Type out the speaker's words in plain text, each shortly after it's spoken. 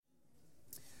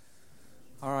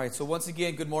All right, so once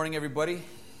again, good morning, everybody.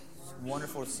 It's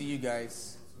wonderful to see you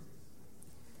guys.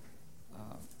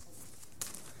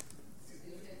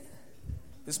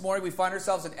 This morning we find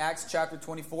ourselves in Acts chapter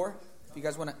 24. If you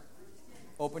guys want to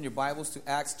open your Bibles to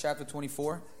Acts chapter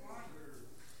 24.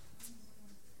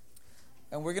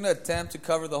 And we're going to attempt to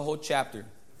cover the whole chapter.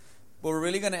 But we're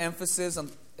really going to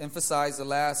emphasize the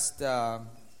last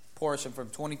portion from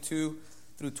 22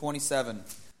 through 27.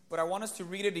 But I want us to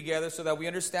read it together so that we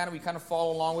understand and we kind of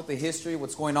follow along with the history,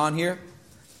 what's going on here.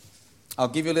 I'll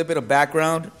give you a little bit of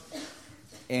background.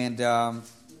 And I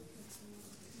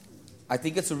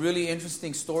think it's a really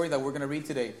interesting story that we're going to read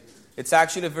today. It's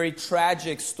actually a very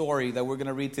tragic story that we're going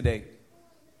to read today.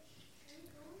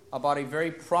 About a very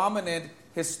prominent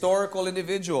historical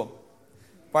individual.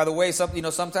 By the way,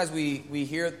 sometimes we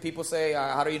hear people say,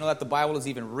 how do you know that the Bible is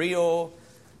even real?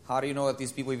 How do you know that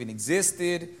these people even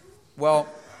existed? Well,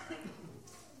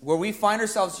 where we find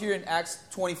ourselves here in Acts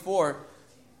 24,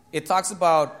 it talks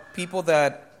about people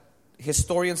that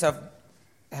historians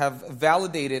have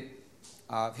validated,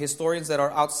 historians that are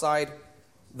outside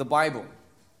the Bible.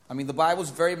 I mean, the Bible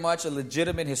is very much a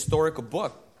legitimate historical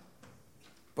book.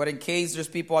 But in case there's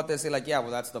people out there say like, yeah, well,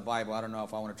 that's the Bible. I don't know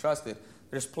if I want to trust it.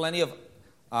 There's plenty of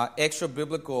extra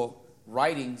biblical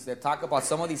writings that talk about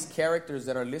some of these characters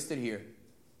that are listed here.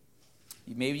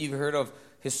 Maybe you've heard of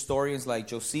historians like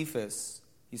Josephus.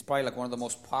 He's probably like one of the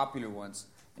most popular ones.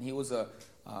 And he was a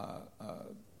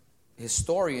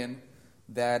historian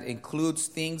that includes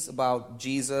things about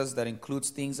Jesus, that includes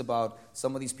things about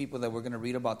some of these people that we're going to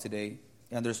read about today.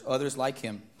 And there's others like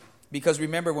him. Because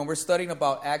remember, when we're studying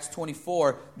about Acts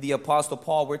 24, the Apostle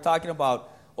Paul, we're talking about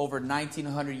over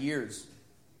 1,900 years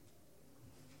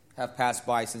have passed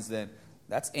by since then.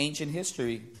 That's ancient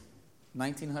history,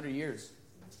 1,900 years.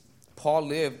 Paul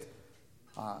lived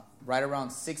right around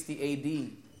 60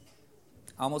 A.D.,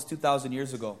 almost 2,000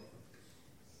 years ago.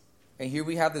 And here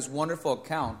we have this wonderful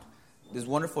account, this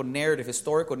wonderful narrative,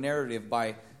 historical narrative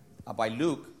by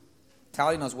Luke,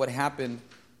 telling us what happened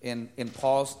in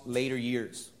Paul's later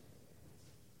years.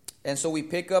 And so we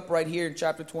pick up right here in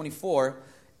chapter 24,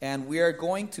 and we are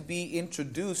going to be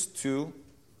introduced to,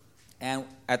 and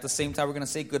at the same time we're going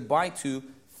to say goodbye to,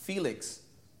 Felix.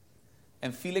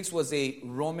 And Felix was a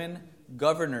Roman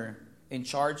governor in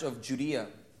charge of Judea,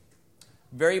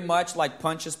 very much like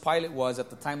Pontius Pilate was at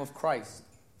the time of Christ.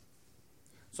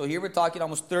 So here we're talking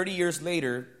almost 30 years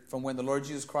later from when the Lord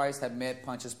Jesus Christ had met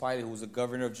Pontius Pilate, who was the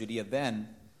governor of Judea then,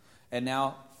 and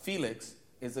now Felix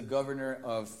is the governor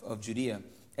of Judea.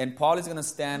 And Paul is going to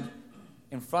stand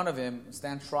in front of him,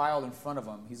 stand trial in front of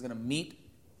him. He's going to meet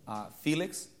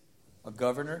Felix, a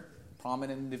governor,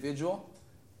 prominent individual,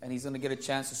 and he's going to get a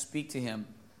chance to speak to him.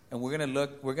 And we're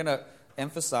going to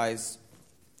emphasize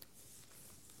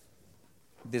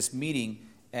this meeting.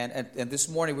 And this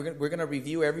morning, we're going to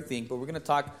review everything, but we're going to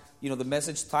talk, the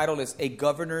message title is A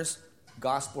Governor's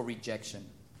Gospel Rejection.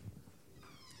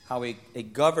 How a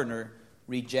governor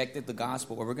rejected the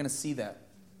gospel. Well, we're going to see that.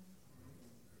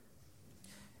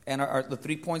 And the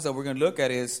 3 points that we're going to look at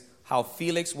is how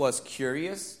Felix was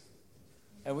curious.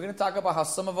 And we're going to talk about how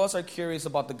some of us are curious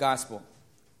about the gospel.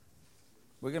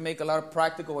 We're going to make a lot of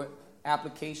practical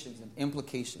applications and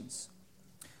implications.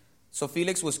 So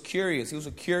Felix was curious. He was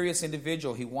a curious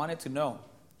individual. He wanted to know.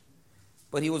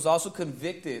 But he was also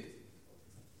convicted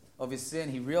of his sin.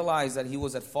 He realized that he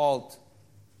was at fault.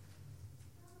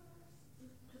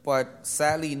 But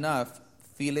sadly enough,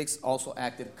 Felix also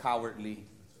acted cowardly.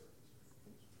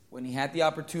 When he had the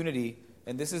opportunity,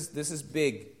 and this is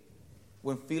big,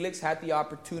 when Felix had the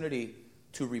opportunity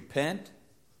to repent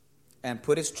and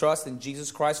put his trust in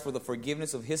Jesus Christ for the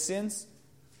forgiveness of his sins,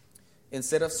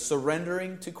 instead of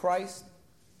surrendering to Christ,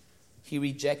 he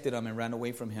rejected him and ran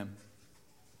away from him.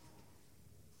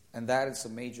 And that is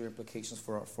some major implications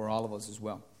for all of us as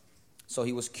well. So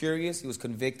he was curious, he was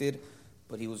convicted,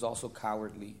 but he was also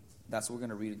cowardly. That's what we're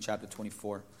going to read in chapter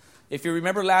 24. If you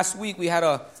remember last week, we had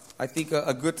a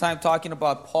good time talking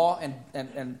about Paul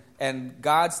and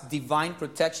God's divine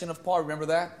protection of Paul. Remember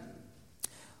that?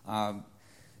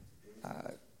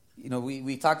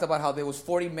 We talked about how there was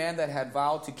 40 men that had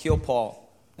vowed to kill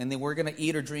Paul, and they weren't going to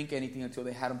eat or drink anything until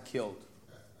they had him killed.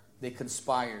 They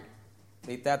conspired.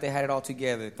 They thought they had it all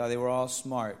together. They thought they were all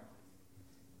smart.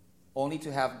 Only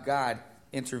to have God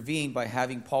intervene by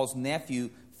having Paul's nephew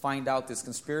find out this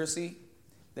conspiracy.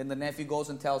 Then the nephew goes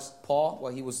and tells Paul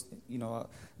while he was,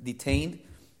 detained.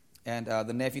 And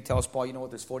the nephew tells Paul, you know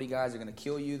what, there's 40 guys. They're going to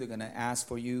kill you. They're going to ask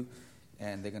for you.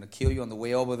 And they're going to kill you on the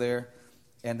way over there.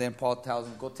 And then Paul tells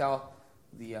him, go tell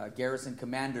the garrison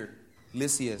commander,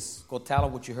 Lysias, go tell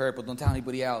him what you heard, but don't tell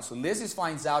anybody else. So Lysias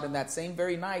finds out, and that same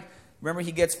very night, Remember,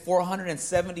 he gets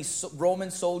 470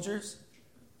 Roman soldiers.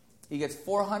 He gets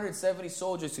 470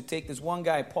 soldiers to take this one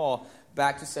guy, Paul,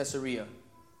 back to Caesarea,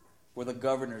 where the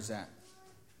governor's at.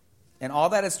 And all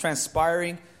that is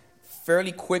transpiring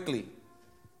fairly quickly.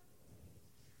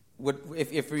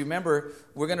 If you remember,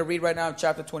 we're going to read right now in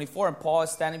chapter 24, and Paul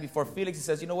is standing before Felix. He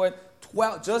says, you know what?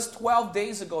 Just 12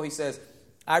 days ago, he says,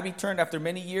 I returned after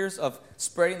many years of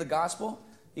spreading the gospel.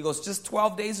 He goes, just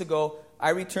 12 days ago, I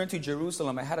returned to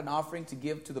Jerusalem. I had an offering to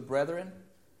give to the brethren,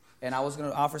 and I was going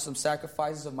to offer some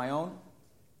sacrifices of my own.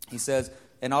 He says,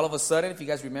 and all of a sudden, if you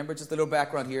guys remember, just a little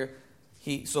background here.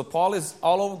 So Paul is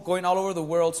going all over the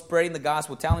world, spreading the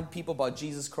gospel, telling people about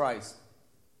Jesus Christ.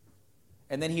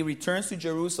 And then he returns to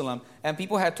Jerusalem. And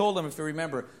people had told him, if you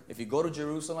remember, if you go to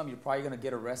Jerusalem, you're probably going to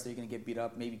get arrested. You're going to get beat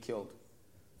up, maybe killed.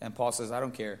 And Paul says, I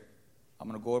don't care. I'm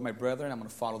going to go with my brethren. I'm going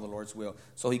to follow the Lord's will.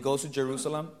 So he goes to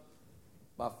Jerusalem.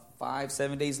 About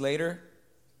 5-7 days later,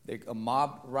 a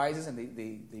mob rises and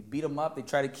they beat him up. They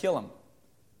try to kill him.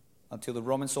 Until the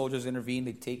Roman soldiers intervene.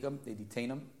 They take him. They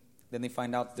detain him. Then they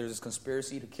find out there's this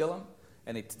conspiracy to kill him.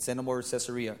 And they send him over to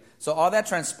Caesarea. So all that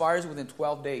transpires within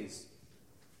 12 days.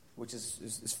 Which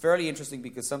is fairly interesting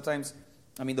because sometimes,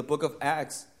 the book of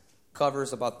Acts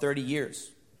covers about 30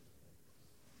 years.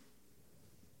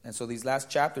 And so these last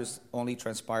chapters only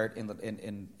transpired in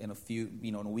a few,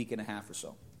 in a week and a half or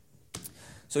so.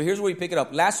 So here's where we pick it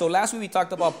up. Last week we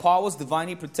talked about Paul was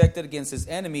divinely protected against his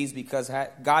enemies because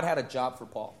God had a job for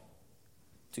Paul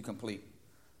to complete.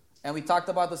 And we talked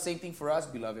about the same thing for us,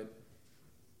 beloved.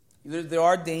 There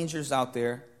are dangers out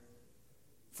there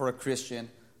for a Christian.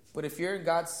 But if you're in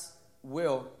God's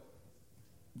will,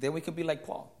 then we could be like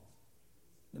Paul.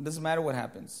 It doesn't matter what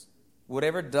happens.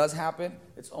 Whatever does happen,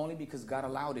 it's only because God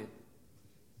allowed it.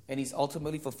 And he's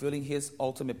ultimately fulfilling his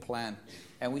ultimate plan.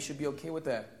 And we should be okay with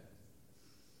that.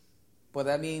 But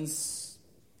that means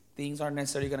things aren't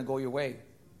necessarily going to go your way.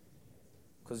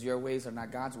 Because your ways are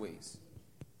not God's ways.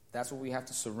 That's what we have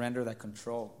to surrender, that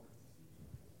control.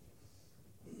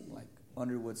 Like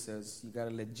Underwood says, you got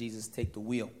to let Jesus take the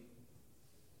wheel.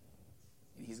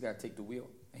 He's got to take the wheel.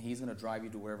 And he's going to drive you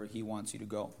to wherever he wants you to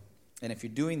go. And if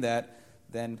you're doing that,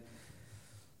 then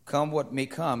come what may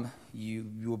come, you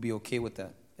will be okay with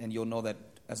that. And you'll know that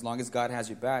as long as God has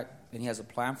your back and he has a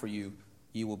plan for you,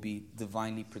 you will be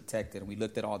divinely protected. And we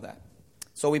looked at all that.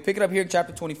 So we pick it up here in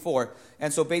chapter 24.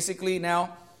 And so basically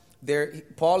now,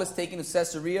 Paul is taken to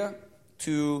Caesarea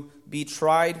to be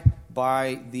tried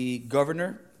by the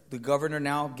governor. The governor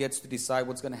now gets to decide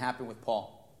what's going to happen with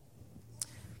Paul.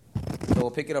 So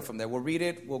we'll pick it up from there. We'll read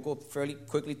it. We'll go fairly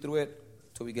quickly through it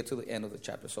till we get to the end of the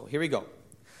chapter. So here we go.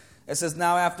 It says,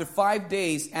 now after 5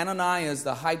 days, Ananias,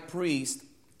 the high priest,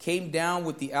 came down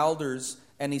with the elders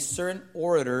and a certain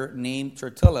orator named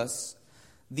Tertullus.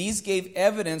 These gave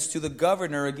evidence to the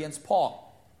governor against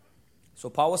Paul. So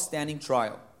Paul was standing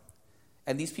trial.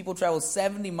 And these people traveled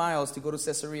 70 miles to go to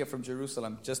Caesarea from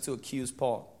Jerusalem just to accuse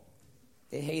Paul.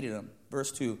 They hated him.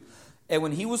 Verse 2. And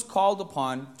when he was called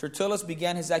upon, Tertullus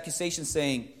began his accusation,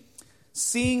 saying,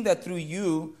 seeing that through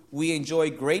you we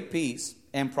enjoy great peace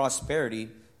and prosperity,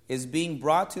 is being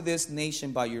brought to this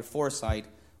nation by your foresight,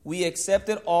 we accept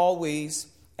it always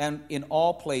and in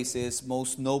all places,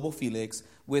 most noble Felix,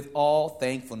 with all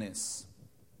thankfulness.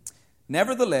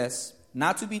 Nevertheless,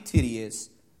 not to be tedious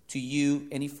to you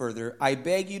any further, I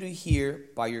beg you to hear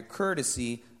by your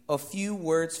courtesy a few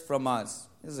words from us.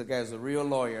 This is a guy who's a real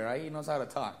lawyer, right? He knows how to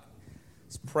talk.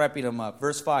 He's prepping him up.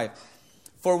 Verse 5.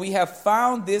 For we have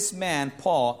found this man,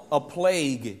 Paul, a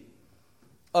plague,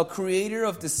 a creator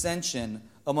of dissension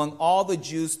among all the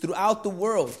Jews throughout the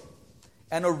world,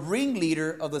 and a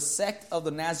ringleader of the sect of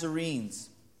the Nazarenes.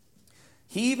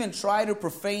 He even tried to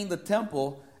profane the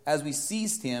temple as we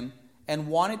seized him and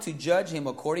wanted to judge him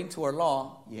according to our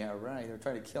law. Yeah, right. They were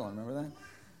trying to kill him. Remember that?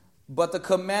 But the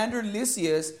commander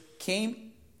Lysias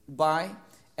came by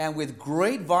and with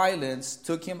great violence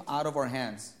took him out of our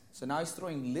hands. So now he's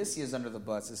throwing Lysias under the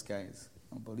bus. This guy is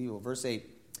unbelievable. Verse 8.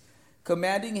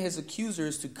 Commanding his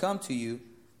accusers to come to you,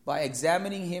 by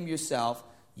examining him yourself,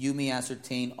 you may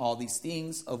ascertain all these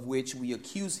things of which we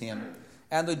accuse him.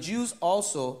 And the Jews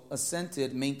also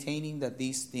assented, maintaining that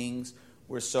these things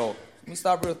were so. Let me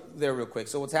stop there real quick.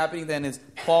 So what's happening then is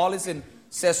Paul is in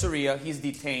Caesarea. He's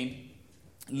detained,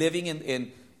 living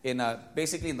in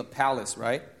basically in the palace,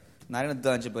 right? Not in a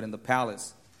dungeon, but in the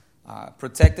palace,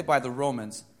 protected by the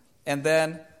Romans. And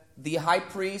then the high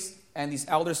priest and these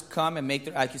elders come and make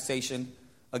their accusation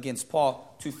against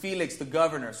Paul to Felix, the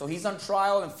governor. So he's on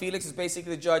trial, and Felix is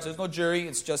basically the judge. There's no jury.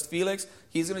 It's just Felix.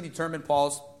 He's going to determine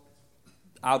Paul's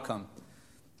outcome.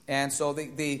 And so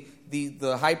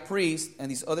the high priest and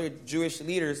these other Jewish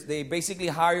leaders, they basically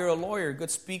hire a lawyer, a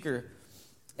good speaker,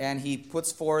 and he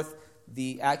puts forth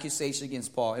the accusation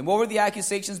against Paul. And what were the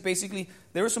accusations? Basically,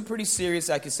 there were some pretty serious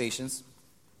accusations,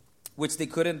 which they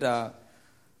couldn't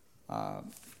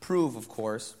prove, of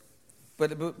course.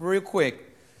 But real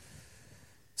quick,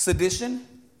 sedition.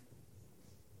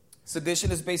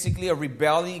 Sedition is basically a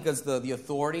rebellion against the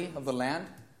authority of the land.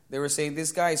 They were saying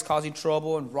this guy is causing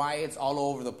trouble and riots all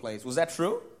over the place. Was that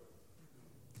true?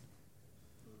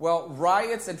 Well,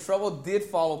 riots and trouble did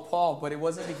follow Paul, but it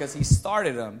wasn't because he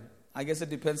started them. I guess it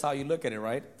depends how you look at it,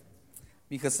 right?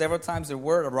 Because several times there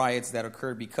were riots that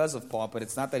occurred because of Paul, but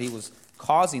it's not that he was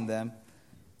causing them.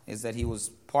 It's that he was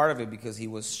part of it because he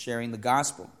was sharing the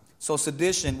gospel. So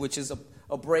sedition, which is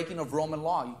a breaking of Roman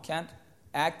law. You can't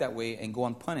act that way and go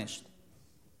unpunished.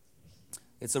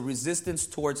 It's a resistance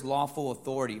towards lawful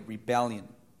authority, rebellion.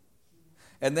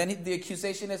 And then the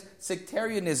accusation is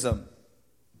sectarianism.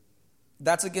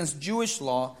 That's against Jewish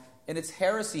law, and it's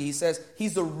heresy. He says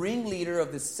he's the ringleader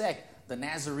of this sect, the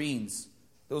Nazarenes.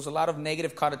 There was a lot of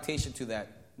negative connotation to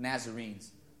that, Nazarenes.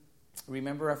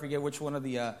 Remember, I forget which one of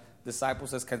the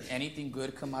disciples says, can anything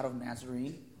good come out of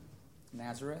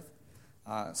Nazareth?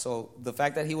 So the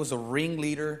fact that he was a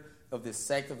ringleader of this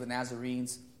sect of the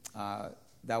Nazarenes,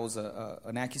 that was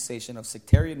an accusation of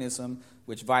sectarianism,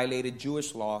 which violated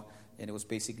Jewish law, and it was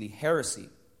basically heresy.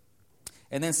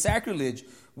 And then sacrilege,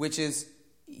 which is,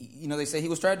 they say he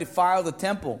was trying to defile the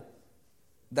temple.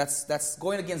 That's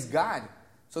going against God.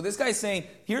 So this guy's saying,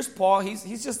 here's Paul,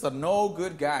 he's just a no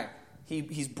good guy.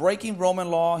 He's breaking Roman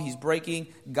law, he's breaking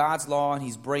God's law, and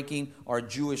he's breaking our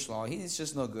Jewish law. He's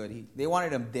just no good. They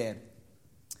wanted him dead.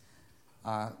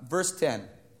 Verse 10.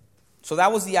 So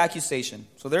that was the accusation.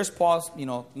 So there's Paul,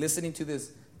 listening to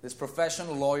this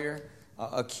professional lawyer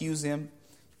accuse him,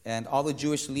 and all the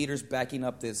Jewish leaders backing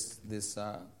up this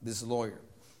lawyer.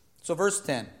 So verse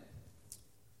 10.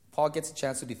 Paul gets a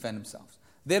chance to defend himself.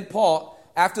 Then Paul,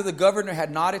 after the governor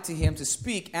had nodded to him to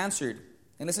speak, answered.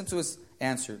 And listen to his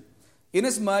answer.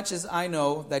 Inasmuch as I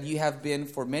know that you have been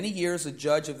for many years a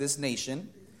judge of this nation,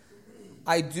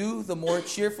 I do the more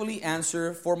cheerfully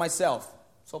answer for myself.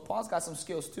 So Paul's got some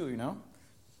skills too,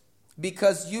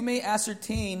 Because you may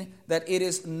ascertain that it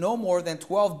is no more than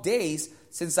 12 days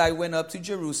since I went up to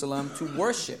Jerusalem to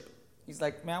worship. He's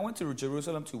like, man, I went to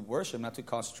Jerusalem to worship, not to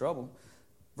cause trouble.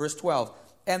 Verse 12.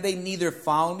 And they neither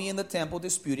found me in the temple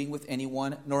disputing with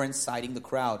anyone, nor inciting the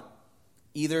crowd,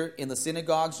 either in the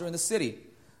synagogues or in the city.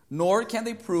 Nor can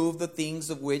they prove the things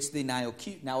of which they now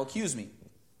accuse me.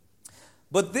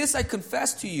 But this I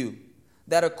confess to you,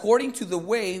 that according to the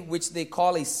way which they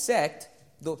call a sect,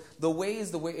 the way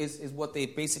is what they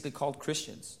basically called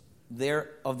Christians. They're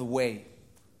of the way.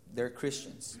 They're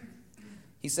Christians.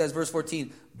 He says, verse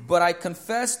 14, but I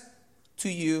confess to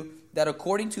you that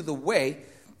according to the way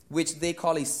which they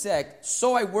call a sect,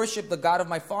 so I worship the God of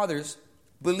my fathers,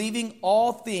 believing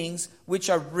all things which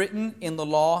are written in the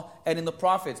law and in the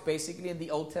prophets, basically in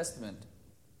the Old Testament.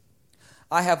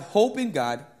 I have hope in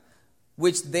God,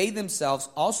 which they themselves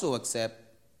also accept,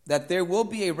 that there will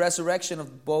be a resurrection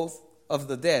of both of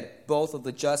the dead, both of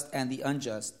the just and the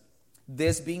unjust.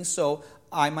 This being so,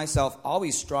 I myself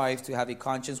always strive to have a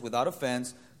conscience without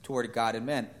offense toward God and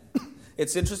men.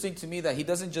 It's interesting to me that he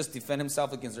doesn't just defend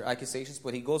himself against their accusations,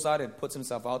 but he goes out and puts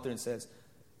himself out there and says,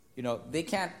 they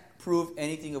can't prove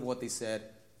anything of what they said.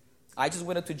 I just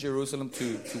went up to Jerusalem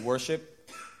to worship.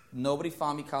 Nobody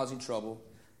found me causing trouble.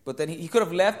 But then he could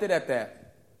have left it at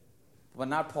that. But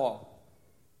not Paul.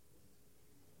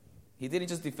 He didn't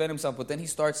just defend himself, but then he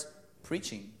starts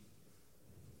preaching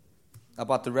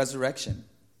about the resurrection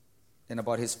and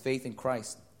about his faith in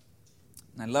Christ.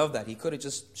 And I love that. He could have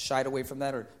just shied away from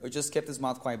that or just kept his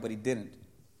mouth quiet, but he didn't.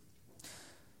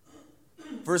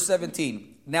 Verse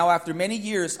 17. Now after many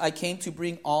years I came to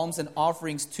bring alms and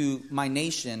offerings to my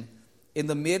nation, in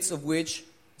the midst of which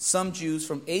some Jews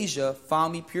from Asia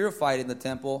found me purified in the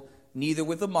temple, neither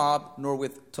with a mob nor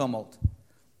with tumult.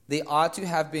 They ought to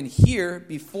have been here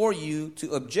before you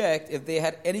to object if they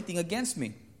had anything against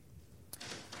me.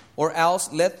 Or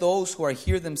else let those who are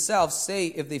here themselves say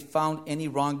if they found any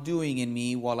wrongdoing in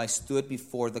me while I stood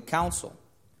before the council.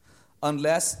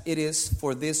 Unless it is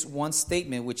for this one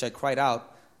statement which I cried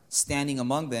out, standing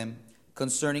among them,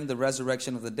 concerning the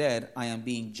resurrection of the dead, I am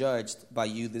being judged by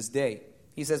you this day.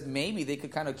 He says maybe they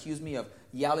could kind of accuse me of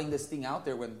yelling this thing out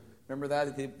there when, remember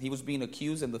that? He was being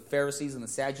accused and the Pharisees and the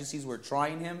Sadducees were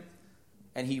trying him.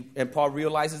 And Paul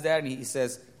realizes that and he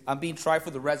says, I'm being tried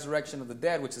for the resurrection of the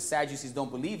dead, which the Sadducees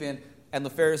don't believe in, and the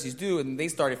Pharisees do, and they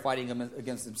started fighting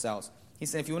against themselves. He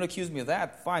said, if you want to accuse me of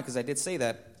that, fine, because I did say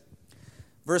that.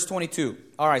 Verse 22.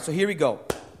 All right, so here we go.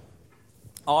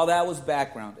 All that was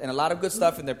background and a lot of good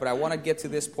stuff in there, but I want to get to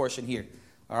this portion here.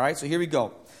 All right, so here we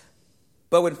go.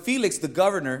 But when Felix, the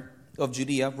governor of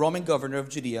Judea, Roman governor of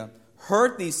Judea,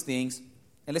 heard these things,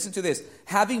 and listen to this,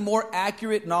 having more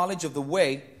accurate knowledge of the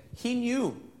way, he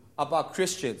knew about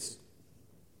Christians.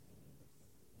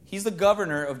 He's the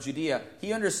governor of Judea.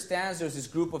 He understands there's this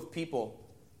group of people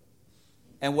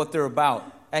and what they're about.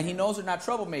 And he knows they're not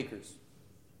troublemakers.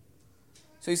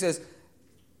 So he says,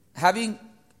 having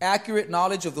accurate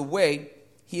knowledge of the way,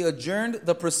 he adjourned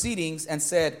the proceedings and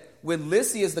said, when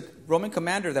Lysias, the Roman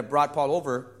commander that brought Paul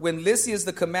over, when Lysias,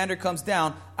 the commander, comes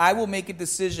down, I will make a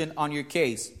decision on your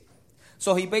case.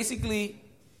 So he basically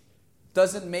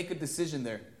doesn't make a decision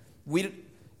there.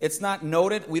 It's not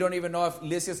noted. We don't even know if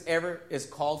Lysias ever is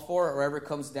called for or ever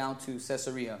comes down to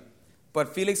Caesarea.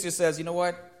 But Felix just says, you know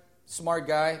what? Smart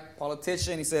guy,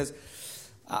 politician. He says,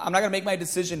 I'm not going to make my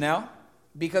decision now.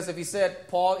 Because if he said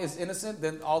Paul is innocent,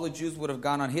 then all the Jews would have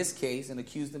gone on his case and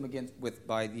accused him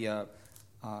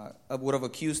would have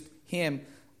accused him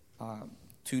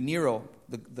to Nero.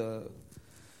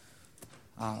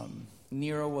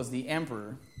 Nero was the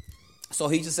emperor. So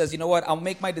he just says, you know what? I'll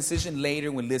make my decision later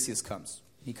when Lysias comes.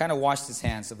 He kind of washed his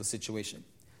hands of the situation.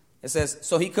 It says,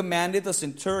 so he commanded the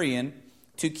centurion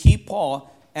to keep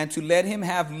Paul and to let him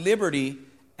have liberty,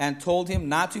 and told him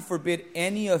not to forbid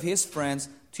any of his friends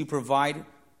to provide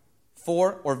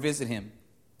for or visit him.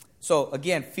 So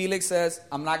again, Felix says,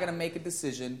 I'm not going to make a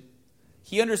decision.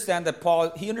 He understands that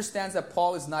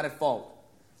Paul is not at fault.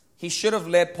 He should have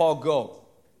let Paul go.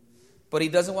 But he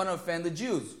doesn't want to offend the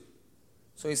Jews.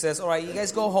 So he says, all right, you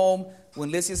guys go home. When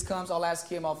Lysias comes, I'll ask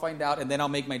him, I'll find out, and then I'll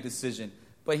make my decision.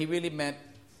 But he really meant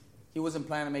he wasn't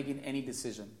planning on making any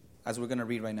decision, as we're going to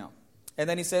read right now. And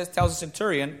then he tells the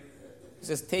centurion, he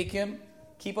says, take him,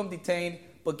 keep him detained,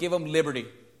 but give him liberty.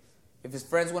 If his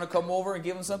friends want to come over and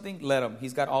give him something, let him.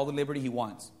 He's got all the liberty he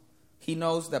wants. He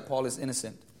knows that Paul is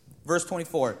innocent. Verse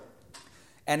 24.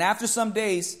 And after some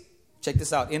days, check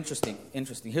this out, interesting.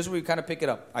 Here's where we kind of pick it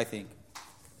up, I think.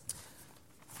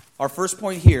 Our first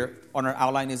point here on our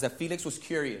outline is that Felix was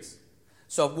curious.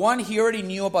 So one, he already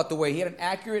knew about the way. He had an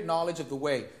accurate knowledge of the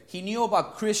way. He knew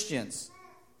about Christians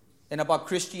and about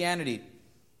Christianity.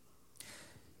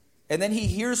 And then he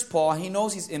hears Paul. He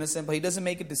knows he's innocent, but he doesn't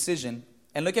make a decision.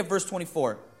 And look at verse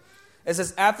 24. It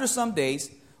says, after some days,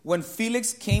 when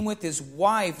Felix came with his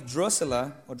wife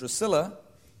Drusilla,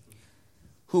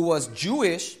 who was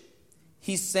Jewish,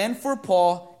 he sent for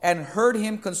Paul and heard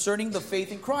him concerning the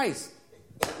faith in Christ.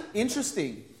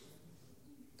 Interesting.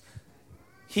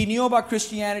 He knew about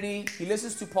Christianity. He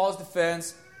listens to Paul's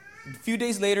defense. A few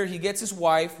days later, he gets his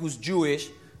wife, who's Jewish,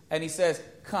 and he says,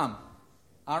 come.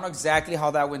 I don't know exactly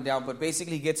how that went down, but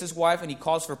basically he gets his wife and he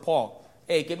calls for Paul.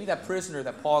 Hey, give me that prisoner,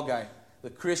 that Paul guy, the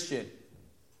Christian.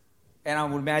 And I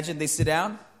would imagine they sit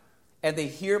down and they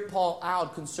hear Paul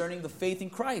out concerning the faith in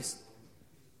Christ.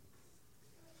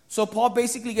 So Paul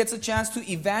basically gets a chance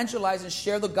to evangelize and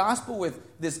share the gospel with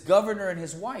this governor and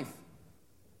his wife.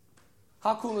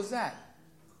 How cool is that?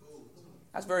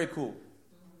 That's very cool.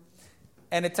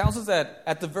 And it tells us that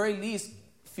at the very least,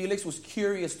 Felix was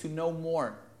curious to know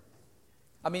more.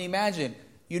 I mean, imagine,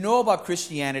 you know about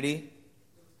Christianity,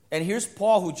 and here's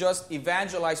Paul who just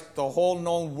evangelized the whole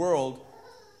known world.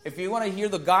 If you want to hear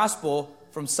the gospel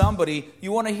from somebody,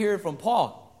 you want to hear it from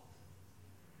Paul.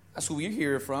 That's who we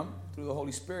hear it from, through the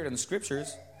Holy Spirit and the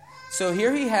Scriptures. So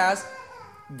here he has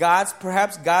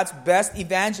perhaps God's best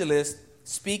evangelist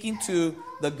speaking to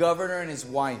the governor and his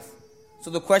wife. So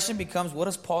the question becomes, what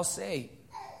does Paul say?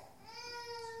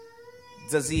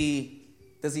 Does he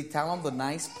tell him the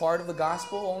nice part of the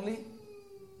gospel only?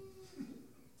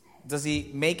 Does he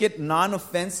make it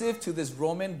non-offensive to this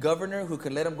Roman governor who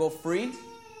can let him go free?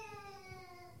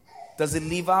 Does it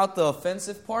leave out the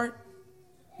offensive part?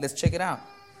 Let's check it out.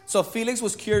 So Felix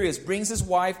was curious, brings his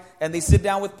wife, and they sit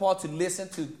down with Paul to listen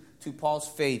to Paul's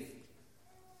faith.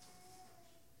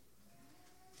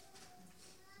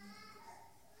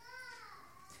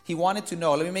 He wanted to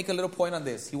know. Let me make a little point on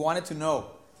this. He wanted to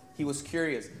know. He was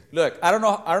curious. Look, I don't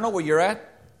know where you're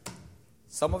at.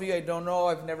 Some of you I don't know,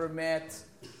 I've never met.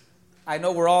 I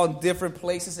know we're all in different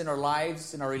places in our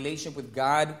lives, in our relationship with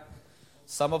God.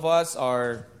 Some of us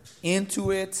are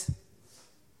into it.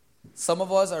 Some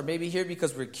of us are maybe here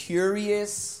because we're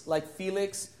curious, like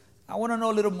Felix. I want to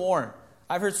know a little more.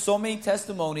 I've heard so many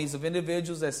testimonies of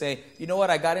individuals that say, you know what,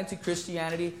 I got into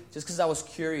Christianity just because I was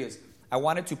curious. I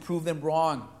wanted to prove them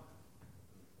wrong.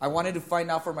 I wanted to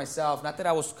find out for myself. Not that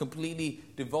I was completely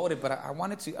devoted, but I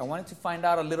wanted to find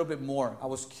out a little bit more. I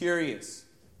was curious.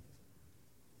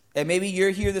 And maybe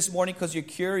you're here this morning because you're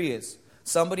curious.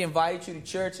 Somebody invited you to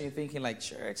church and you're thinking like,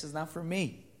 church is not for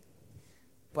me.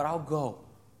 But I'll go.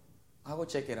 I'll go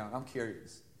check it out. I'm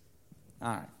curious. All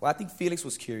right. Well, I think Felix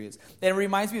was curious. And it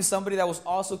reminds me of somebody that was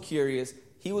also curious.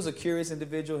 He was a curious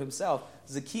individual himself.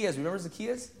 Zacchaeus. Remember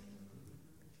Zacchaeus?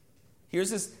 Here's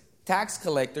this tax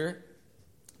collector,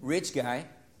 rich guy,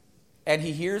 and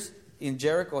he hears in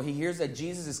Jericho, he hears that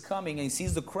Jesus is coming, and he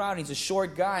sees the crowd, and he's a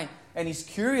short guy, and he's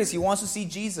curious. He wants to see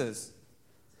Jesus.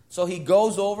 So he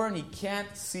goes over, and he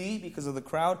can't see because of the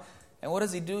crowd. And what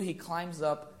does he do? He climbs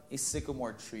up a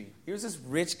sycamore tree. Here's this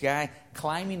rich guy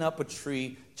climbing up a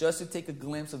tree just to take a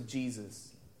glimpse of Jesus.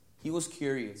 He was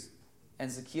curious.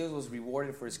 And Zacchaeus was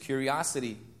rewarded for his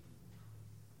curiosity.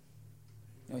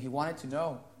 You know, he wanted to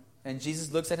know. And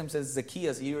Jesus looks at him and says,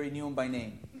 Zacchaeus, he already knew him by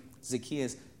name.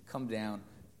 Zacchaeus, come down.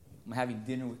 I'm having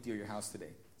dinner with you at your house today.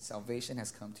 Salvation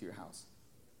has come to your house.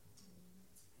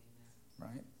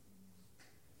 Right?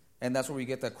 And that's where we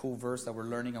get that cool verse that we're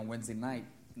learning on Wednesday night,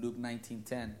 Luke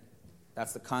 19:10.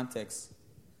 That's the context.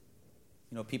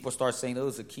 You know, people start saying, oh,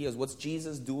 Zacchaeus, what's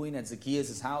Jesus doing at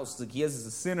Zacchaeus' house? Zacchaeus is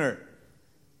a sinner.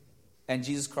 And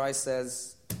Jesus Christ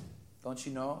says, don't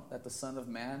you know that the Son of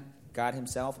Man, God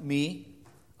himself, me,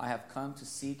 I have come to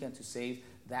seek and to save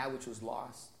that which was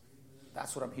lost.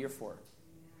 That's what I'm here for.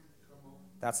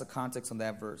 That's the context on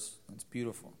that verse. It's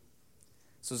beautiful.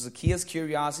 So Zacchaeus'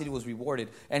 curiosity was rewarded.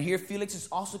 And here Felix is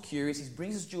also curious. He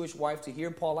brings his Jewish wife to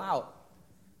hear Paul out.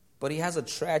 But he has a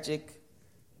tragic,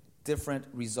 different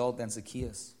result than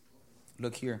Zacchaeus.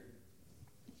 Look here.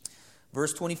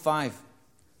 Verse 25.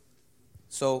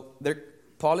 So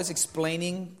Paul is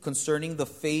explaining concerning the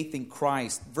faith in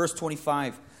Christ. Verse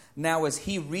 25. Now as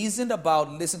he reasoned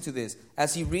about, listen to this,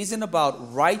 as he reasoned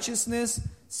about righteousness,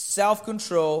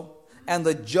 self-control, and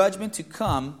the judgment to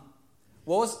come,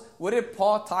 what did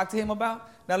Paul talk to him about?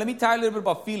 Now let me tell you a little bit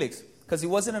about Felix, because he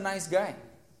wasn't a nice guy.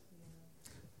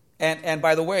 And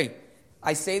by the way,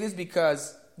 I say this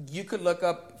because you could look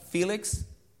up Felix,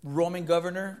 Roman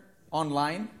governor,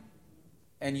 online,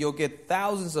 and you'll get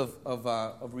thousands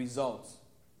of results.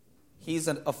 He's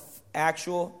an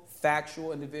actual,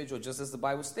 factual individual, just as the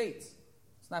Bible states.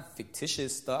 It's not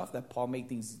fictitious stuff that Paul made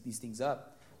these things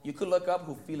up. You could look up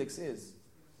who Felix is,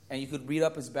 and you could read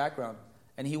up his background.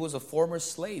 And he was a former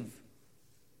slave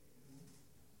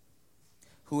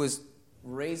who was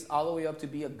raised all the way up to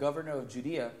be a governor of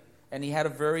Judea. And he had a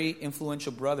very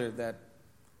influential brother that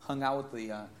hung out with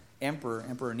the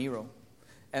Emperor Nero.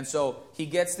 And so he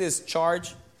gets this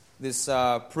charge, this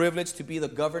privilege to be the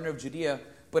governor of Judea.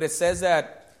 But it says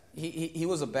that he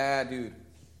was a bad dude.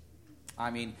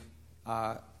 I mean,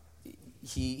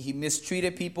 he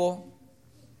mistreated people,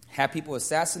 had people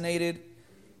assassinated.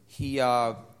 He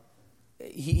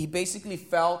basically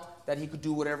felt that he could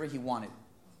do whatever he wanted.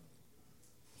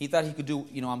 He thought he could do,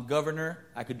 I'm governor,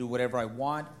 I could do whatever I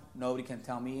want, nobody can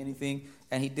tell me anything.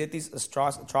 And he did these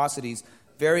atrocities,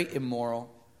 very immoral.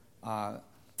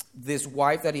 This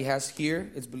wife that he has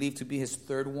here is believed to be his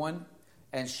third one,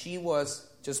 and she was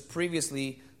just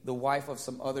previously the wife of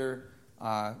some other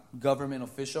government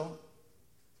official.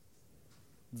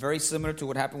 Very similar to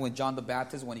what happened with John the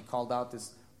Baptist when he called out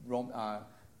this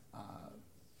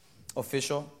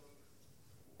official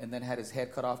and then had his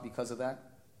head cut off because of that.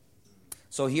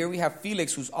 So here we have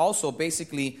Felix, who's also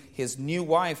basically his new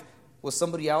wife was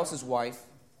somebody else's wife.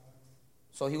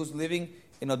 So he was living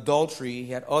in adultery.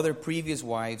 He had other previous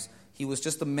wives. He was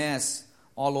just a mess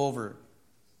all over.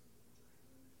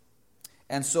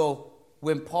 And so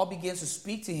when Paul begins to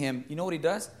speak to him, you know what he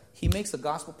does? He makes the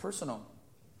gospel personal.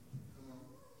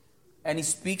 And he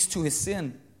speaks to his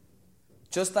sin,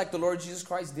 just like the Lord Jesus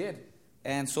Christ did.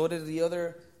 And so did the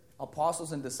other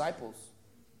apostles and disciples.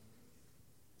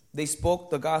 They spoke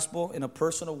the gospel in a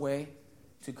personal way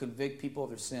to convict people of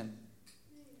their sin.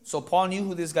 So Paul knew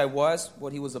who this guy was,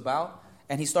 what he was about.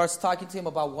 And he starts talking to him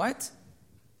about what?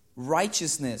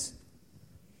 Righteousness.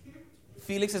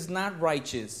 Felix is not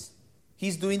righteous.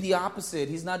 He's doing the opposite.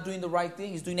 He's not doing the right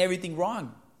thing. He's doing everything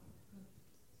wrong.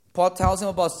 Paul tells him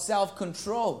about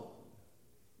self-control.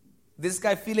 This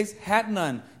guy Felix had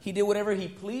none. He did whatever he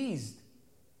pleased.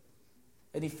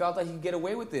 And he felt that he could get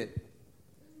away with it.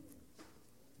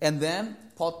 And then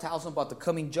Paul tells him about the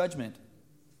coming judgment.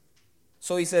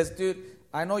 So he says, dude,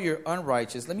 I know you're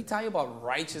unrighteous. Let me tell you about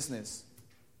righteousness.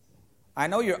 I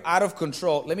know you're out of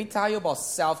control. Let me tell you about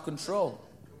self-control.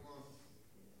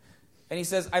 And he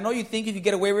says, I know you think you can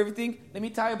get away with everything. Let me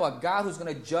tell you about God who's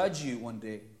going to judge you one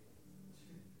day.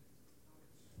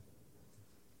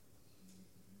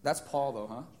 That's Paul though,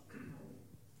 huh?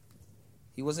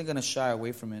 He wasn't going to shy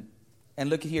away from it. And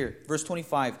look at here, verse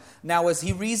 25. Now as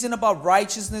he reasoned about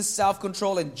righteousness,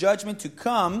 self-control, and judgment to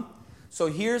come. So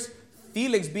here's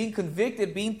Felix being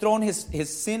convicted, being thrown his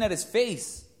sin at his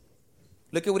face.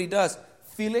 Look at what he does.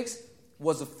 Felix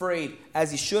was afraid,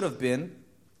 as he should have been,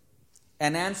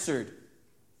 and answered.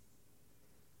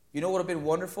 You know what would have been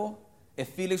wonderful? If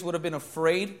Felix would have been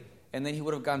afraid, and then he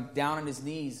would have gone down on his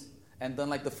knees and done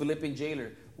like the Philippian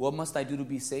jailer. What must I do to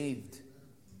be saved?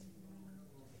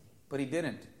 But he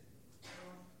didn't.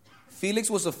 Felix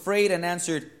was afraid and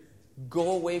answered,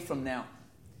 go away from now.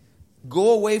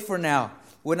 Go away for now.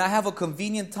 When I have a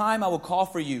convenient time, I will call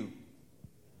for you.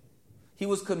 He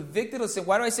was convicted of sin.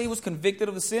 Why do I say he was convicted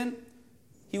of the sin?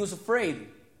 He was afraid.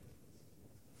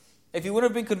 If he would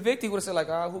have been convicted, he would have said, like,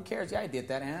 who cares? Yeah, I did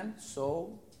that, and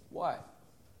so what?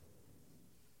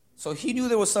 So he knew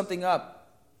there was something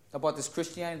up about this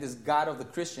Christianity, this God of the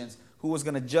Christians, who was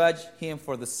going to judge him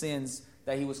for the sins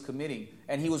that he was committing.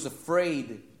 And he was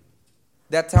afraid.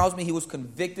 That tells me he was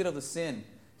convicted of the sin.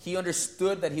 He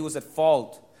understood that he was at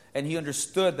fault. And he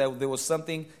understood that there was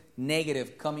something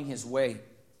negative coming his way.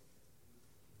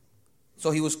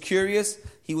 So he was curious,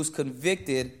 he was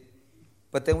convicted,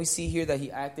 but then we see here that he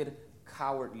acted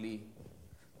cowardly.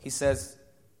 He says,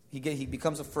 he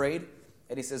becomes afraid,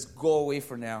 and he says, go away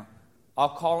for now. I'll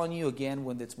call on you again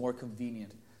when it's more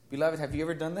convenient. Beloved, have you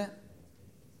ever done that?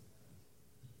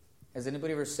 Has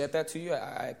anybody ever said that to you?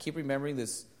 I keep remembering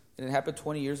this, and it happened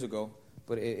 20 years ago,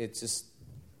 but it's just,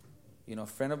 a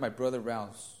friend of my brother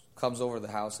Ralph's comes over to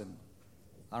the house, and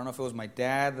I don't know if it was my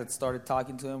dad that started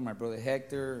talking to him, my brother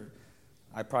Hector.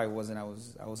 I probably wasn't. I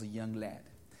was a young lad.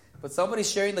 But somebody's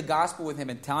sharing the gospel with him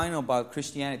and telling him about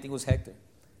Christianity. I think it was Hector,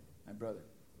 my brother.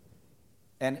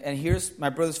 And here's my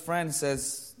brother's friend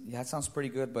says, yeah, that sounds pretty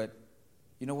good, but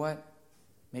you know what?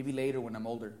 Maybe later when I'm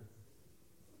older.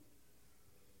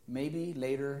 Maybe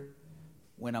later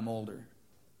when I'm older.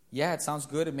 Yeah, it sounds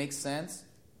good. It makes sense.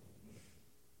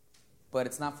 But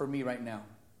it's not for me right now.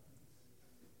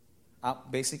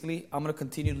 Basically, I'm going to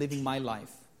continue living my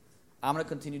life. I'm going to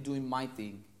continue doing my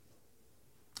thing.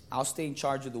 I'll stay in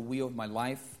charge of the wheel of my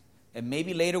life. And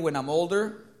maybe later when I'm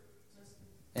older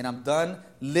and I'm done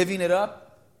living it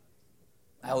up,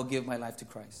 I will give my life to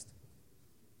Christ.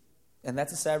 And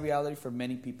that's a sad reality for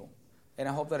many people. And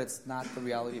I hope that it's not the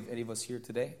reality of any of us here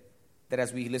today. That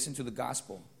as we listen to the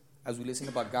gospel, as we listen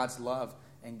about God's love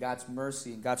and God's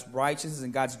mercy and God's righteousness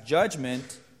and God's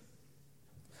judgment,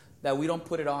 that we don't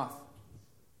put it off.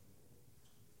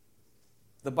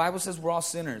 The Bible says we're all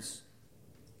sinners.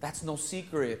 That's no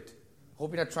secret.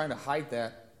 Hope you're not trying to hide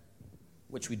that,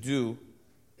 which we do.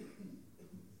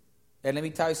 And let me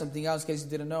tell you something else in case you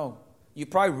didn't know. You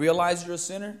probably realize you're a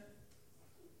sinner,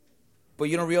 but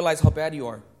you don't realize how bad you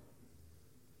are.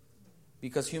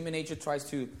 Because human nature tries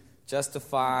to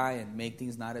justify and make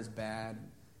things not as bad.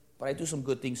 But I do some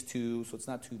good things too, so it's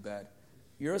not too bad.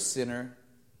 You're a sinner.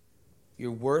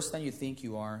 You're worse than you think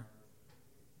you are.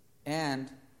 And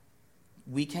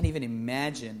we can't even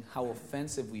imagine how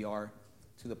offensive we are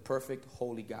to the perfect,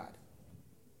 holy God,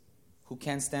 who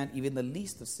can't stand even the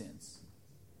least of sins.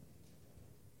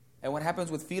 And what happens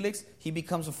with Felix? He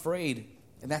becomes afraid.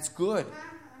 And that's good.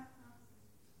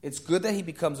 It's good that he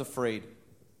becomes afraid.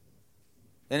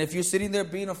 And if you're sitting there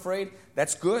being afraid,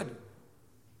 that's good.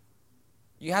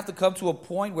 You have to come to a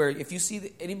point where if you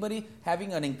see anybody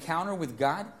having an encounter with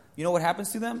God, you know what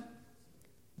happens to them?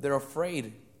 They're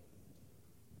afraid.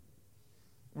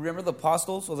 Remember the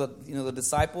apostles or the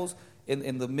disciples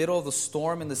in the middle of the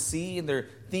storm in the sea, and they're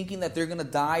thinking that they're going to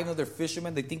die. Even though they're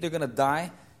fishermen, they think they're going to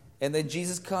die. And then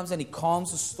Jesus comes and he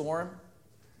calms the storm.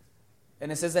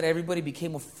 And it says that everybody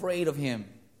became afraid of him.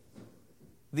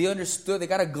 They understood. They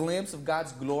got a glimpse of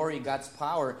God's glory, God's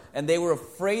power, and they were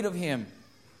afraid of him.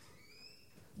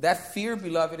 That fear,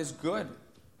 beloved, is good.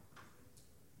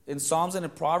 In Psalms and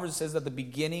in Proverbs, it says that the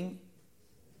beginning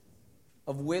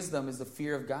of wisdom is the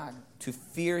fear of God. To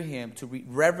fear him, to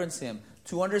reverence him,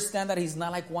 to understand that he's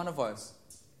not like one of us.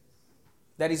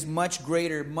 That he's much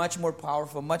greater, much more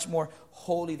powerful, much more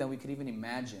holy than we could even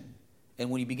imagine. And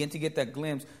when you begin to get that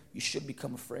glimpse, you should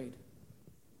become afraid.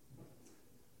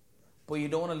 But you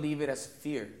don't want to leave it as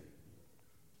fear.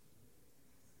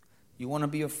 You want to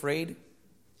be afraid,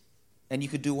 and you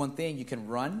could do one thing. You can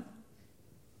run,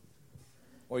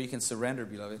 or you can surrender,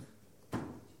 beloved.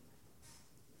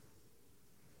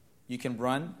 You can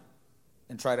run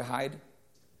and try to hide,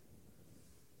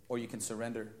 or you can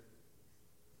surrender.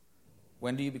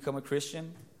 When do you become a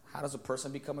Christian? How does a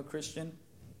person become a Christian?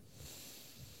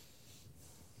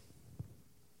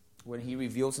 When he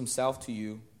reveals himself to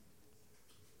you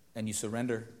and you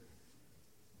surrender.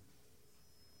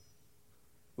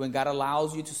 When God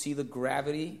allows you to see the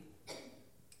gravity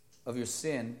of your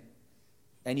sin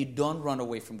and you don't run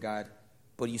away from God,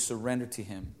 but you surrender to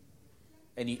him.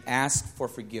 and you ask for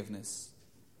forgiveness.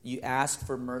 You ask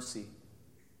for mercy.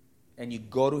 And you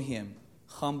go to him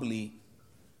humbly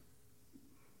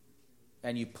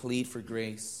and you plead for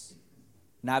grace.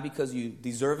 Not because you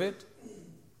deserve it,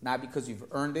 not because you've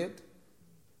earned it,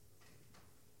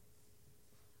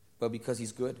 but because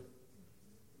he's good.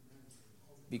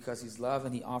 Because he's love,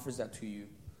 and he offers that to you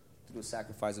through the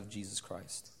sacrifice of Jesus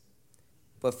Christ.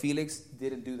 But Felix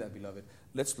didn't do that, beloved.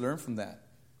 Let's learn from that.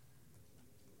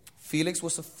 Felix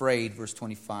was afraid, verse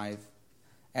 25,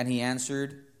 and he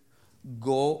answered,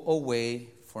 "Go away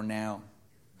for now.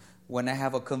 When I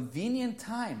have a convenient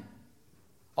time,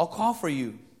 I'll call for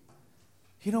you."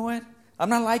 You know what? I'm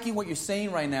not liking what you're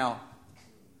saying right now.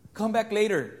 Come back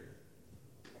later.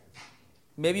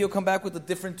 Maybe you'll come back with a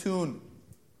different tune.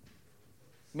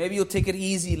 Maybe you'll take it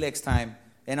easy next time,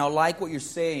 and I'll like what you're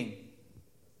saying.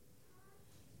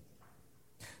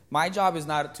 My job is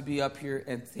not to be up here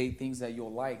and say things that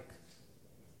you'll like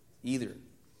either.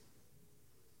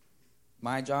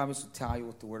 My job is to tell you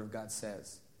what the Word of God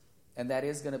says. And that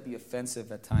is going to be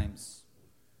offensive at times.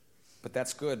 But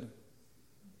that's good.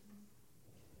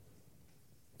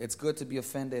 It's good to be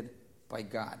offended by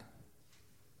God.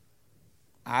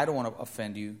 I don't want to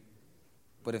offend you.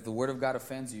 But if the Word of God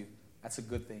offends you, that's a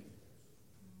good thing.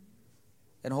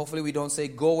 And hopefully we don't say,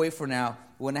 "Go away for now.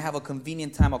 When I have a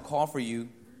convenient time, I'll call for you."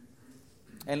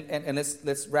 And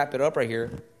let's wrap it up right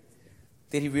here.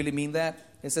 Did he really mean that?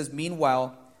 It says,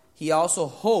 "Meanwhile, he also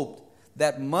hoped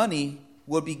that money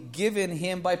would be given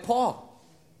him by Paul."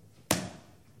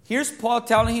 Here's Paul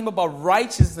telling him about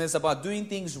righteousness, about doing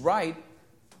things right.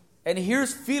 And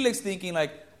here's Felix thinking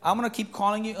like, "I'm going to keep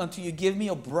calling you until you give me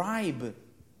a bribe."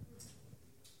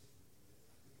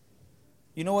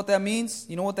 You know what that means?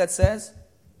 You know what that says?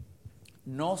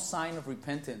 No sign of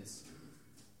repentance.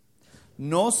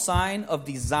 No sign of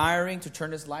desiring to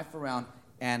turn his life around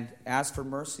and ask for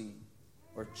mercy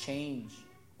or change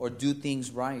or do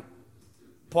things right.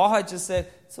 Paul had just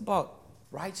said it's about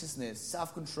righteousness,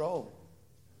 self-control,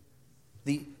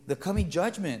 the coming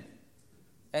judgment.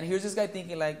 And here's this guy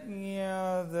thinking like,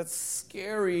 "Yeah, that's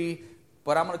scary,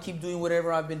 but I'm going to keep doing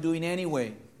whatever I've been doing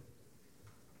anyway."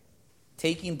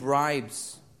 Taking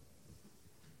bribes.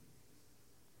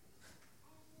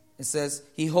 It says,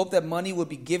 he hoped that money would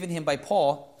be given him by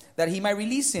Paul, that he might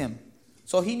release him.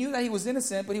 So he knew that he was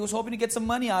innocent, but he was hoping to get some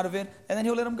money out of it, and then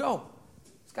he'll let him go.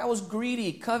 This guy was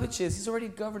greedy, covetous. He's already a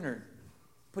governor,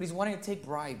 but he's wanting to take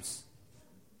bribes.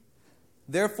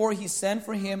 Therefore, he sent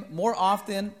for him more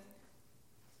often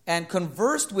and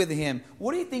conversed with him.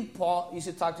 What do you think Paul used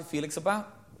to talk to Felix about?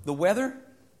 The weather?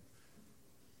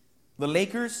 The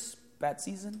Lakers? Bad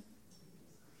season?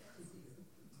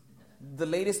 The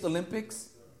latest Olympics?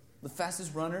 The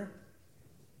fastest runner?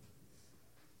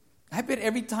 I bet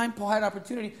every time Paul had an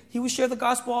opportunity, he would share the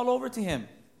gospel all over to him.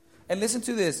 And listen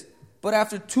to this. But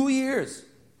after 2 years,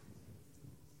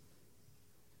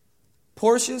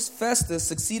 Porcius Festus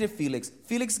succeeded Felix.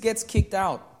 Felix gets kicked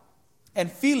out.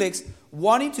 And Felix,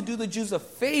 wanting to do the Jews a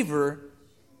favor,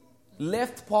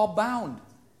 left Paul bound.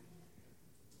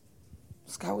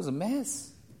 This guy was a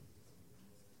mess.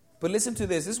 But listen to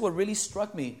this. This is what really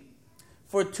struck me.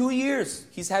 For 2 years,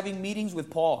 he's having meetings with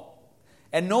Paul.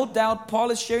 And no doubt,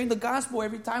 Paul is sharing the gospel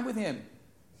every time with him.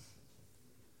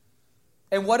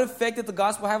 And what effect did the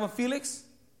gospel have on Felix?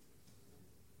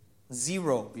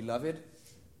 0, beloved.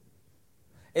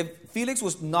 If Felix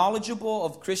was knowledgeable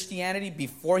of Christianity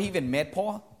before he even met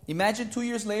Paul, imagine 2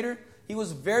 years later, he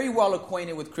was very well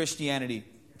acquainted with Christianity.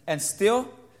 And still,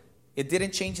 it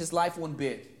didn't change his life one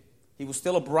bit. He was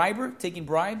still a briber, taking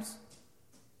bribes,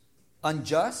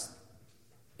 unjust,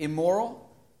 immoral,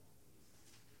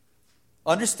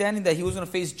 understanding that he was going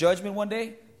to face judgment one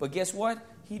day. But guess what?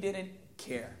 He didn't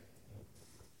care.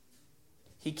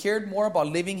 He cared more about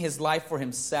living his life for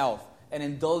himself and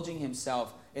indulging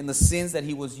himself in the sins that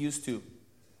he was used to.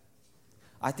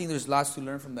 I think there's lots to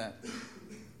learn from that.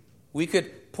 We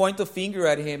could point the finger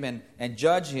at him and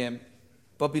judge him,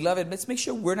 but beloved, let's make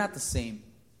sure we're not the same.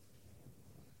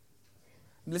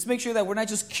 Let's make sure that we're not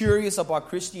just curious about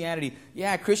Christianity.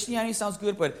 Yeah, Christianity sounds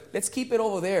good, but let's keep it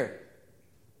over there.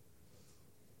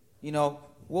 You know,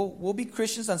 we'll be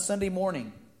Christians on Sunday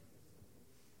morning,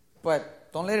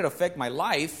 but don't let it affect my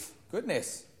life.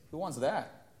 Goodness, who wants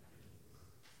that?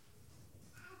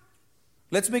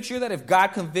 Let's make sure that if God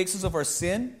convicts us of our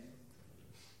sin,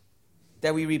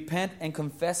 that we repent and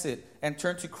confess it and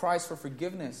turn to Christ for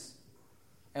forgiveness.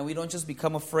 And we don't just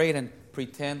become afraid and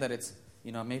pretend that it's,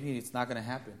 maybe it's not going to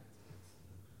happen.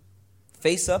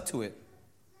 Face up to it.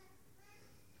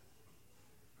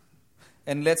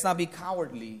 And let's not be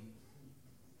cowardly.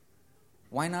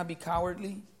 Why not be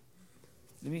cowardly?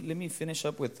 Let me finish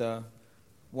up with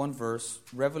one verse.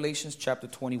 Revelations chapter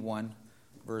 21,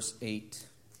 verse 8.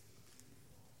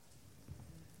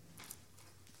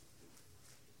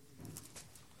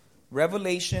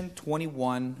 Revelation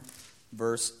 21,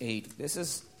 verse 8. This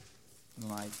is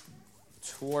like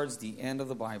towards the end of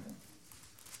the Bible.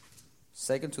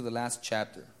 Second to the last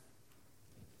chapter.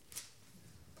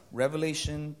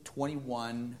 Revelation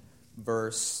 21,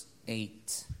 verse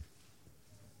 8.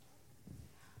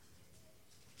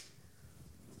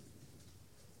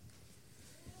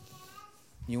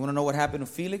 You want to know what happened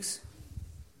to Felix? It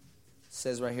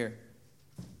says right here.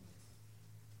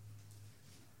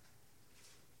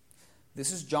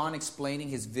 This is John explaining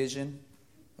his vision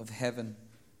of heaven,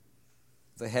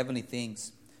 the heavenly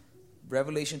things.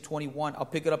 Revelation 21, I'll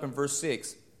pick it up in verse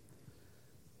 6.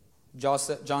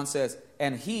 John says,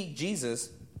 and he, Jesus,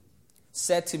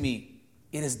 said to me,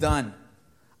 it is done.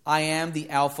 I am the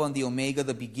Alpha and the Omega,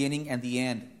 the beginning and the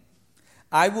end.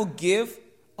 I will give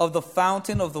of the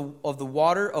fountain of the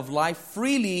water of life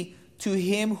freely to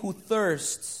him who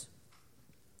thirsts.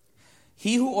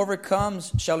 He who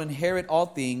overcomes shall inherit all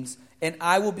things, and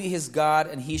I will be his God,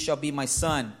 and he shall be my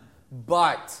son.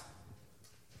 But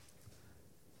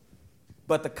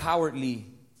the cowardly,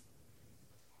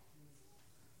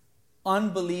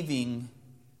 unbelieving,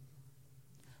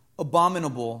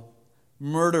 abominable,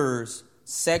 murderers,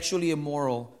 sexually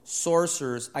immoral,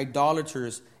 sorcerers,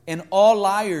 idolaters, and all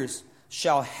liars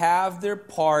shall have their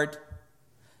part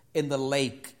in the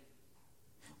lake,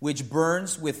 which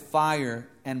burns with fire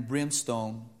and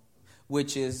brimstone,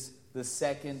 which is the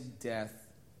second death.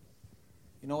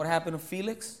 You know what happened to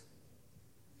Felix?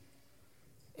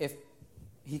 If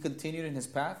he continued in his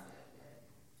path,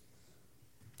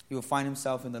 he will find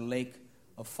himself in the lake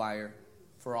of fire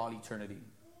for all eternity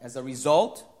as a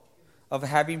result of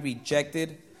having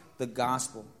rejected the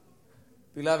gospel.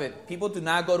 Beloved, people do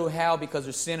not go to hell because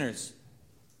they're sinners.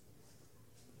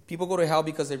 People go to hell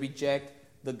because they reject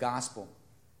the gospel.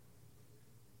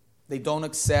 They don't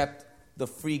accept the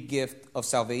free gift of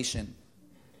salvation.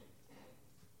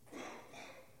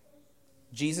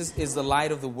 Jesus is the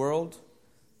light of the world,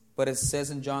 but it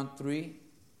says in John 3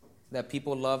 that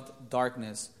people loved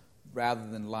darkness rather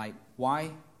than light.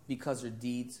 Why? Because their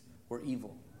deeds were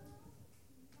evil.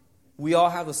 We all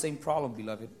have the same problem,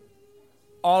 beloved.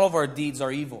 All of our deeds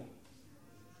are evil.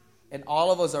 And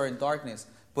all of us are in darkness.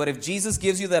 But if Jesus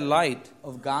gives you that light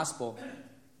of gospel,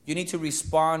 you need to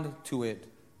respond to it.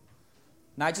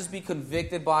 Not just be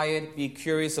convicted by it, be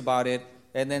curious about it,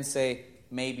 and then say,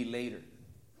 maybe later.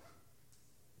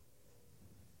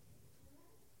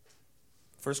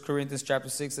 1 Corinthians chapter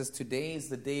 6 says, today is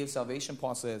the day of salvation,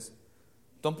 Paul says.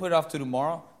 Don't put it off to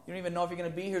tomorrow. You don't even know if you're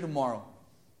going to be here tomorrow.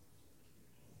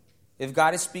 If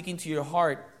God is speaking to your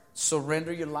heart,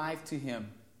 surrender your life to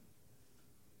Him.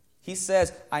 He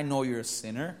says, I know you're a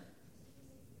sinner.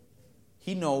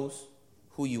 He knows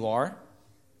who you are.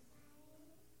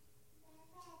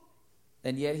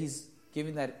 And yet He's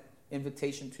giving that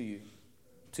invitation to you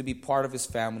to be part of His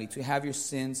family, to have your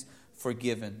sins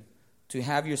forgiven, to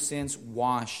have your sins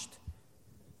washed,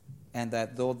 and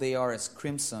that though they are as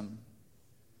crimson,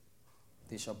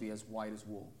 they shall be as white as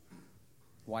wool,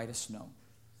 white as snow,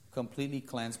 completely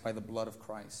cleansed by the blood of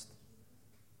Christ.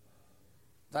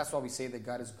 That's why we say that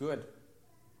God is good.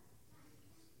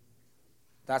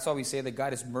 That's why we say that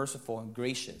God is merciful and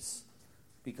gracious,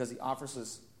 because He offers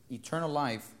us eternal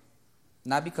life,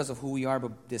 not because of who we are,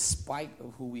 but despite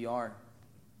of who we are.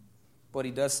 But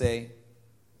He does say,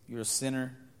 you're a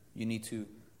sinner. You need to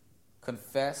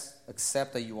confess,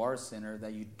 accept that you are a sinner,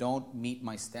 that you don't meet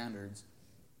my standards.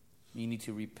 You need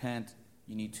to repent.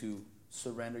 You need to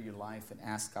surrender your life and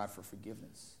ask God for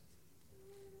forgiveness.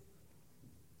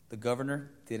 The governor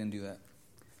didn't do that.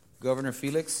 Governor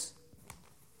Felix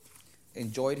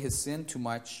enjoyed his sin too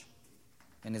much,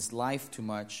 and his life too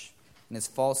much, and his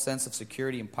false sense of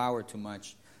security and power too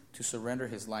much to surrender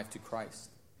his life to Christ.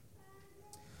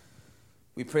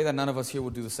 We pray that none of us here will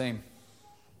do the same,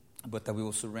 but that we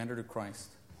will surrender to Christ.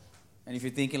 And if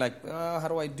you're thinking like, oh, how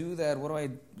do I do that? What do I...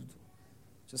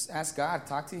 Just ask God.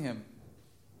 Talk to Him.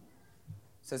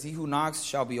 It says, he who knocks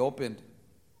shall be opened.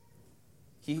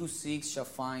 He who seeks shall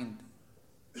find.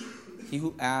 He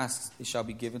who asks, it shall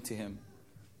be given to him.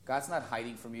 God's not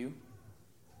hiding from you.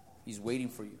 He's waiting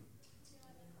for you.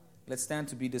 Let's stand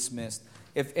to be dismissed.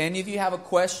 If any of you have a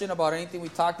question about anything we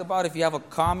talked about, if you have a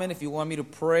comment, if you want me to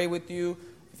pray with you,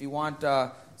 if you want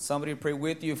somebody to pray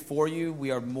with you, for you, we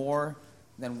are more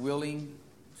than willing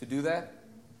to do that.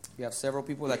 We have several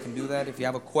people that can do that. If you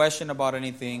have a question about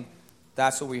anything,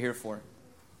 that's what we're here for.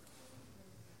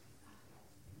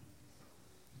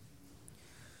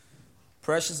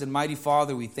 Precious and mighty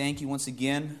Father, we thank you once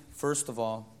again, first of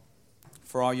all,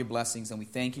 for all your blessings. And we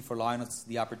thank you for allowing us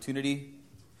the opportunity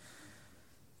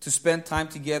to spend time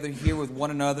together here with one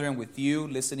another and with you,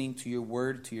 listening to your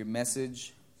word, to your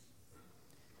message.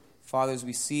 Father, as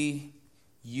we see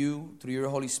you, through your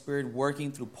Holy Spirit,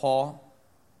 working through Paul,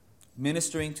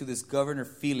 ministering to this Governor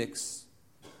Felix.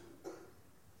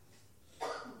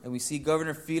 And we see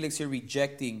Governor Felix here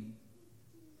rejecting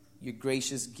your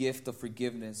gracious gift of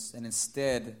forgiveness and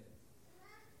instead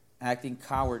acting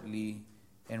cowardly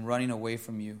and running away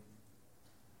from you.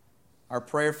 Our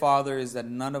prayer, Father, is that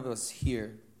none of us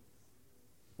here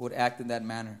would act in that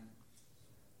manner,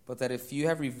 but that if you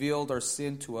have revealed our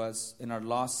sin to us in our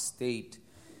lost state,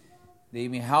 that you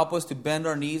may help us to bend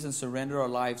our knees and surrender our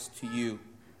lives to you,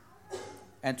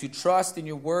 and to trust in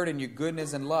your word and your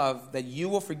goodness and love, that you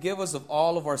will forgive us of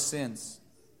all of our sins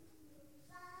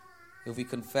if we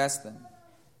confess them.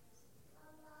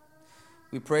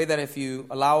 We pray that if you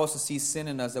allow us to see sin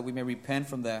in us, that we may repent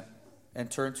from that and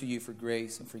turn to you for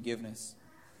grace and forgiveness,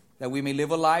 that we may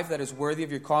live a life that is worthy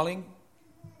of your calling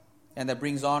and that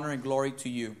brings honor and glory to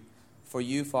you. For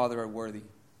you, Father, are worthy.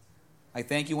 I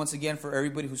thank you once again for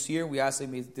everybody who's here. We ask that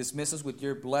you may dismiss us with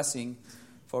your blessing,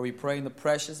 for we pray in the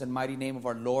precious and mighty name of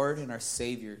our Lord and our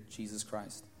Savior, Jesus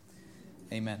Christ.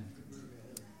 Amen.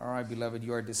 All right, beloved,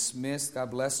 you are dismissed.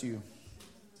 God bless you.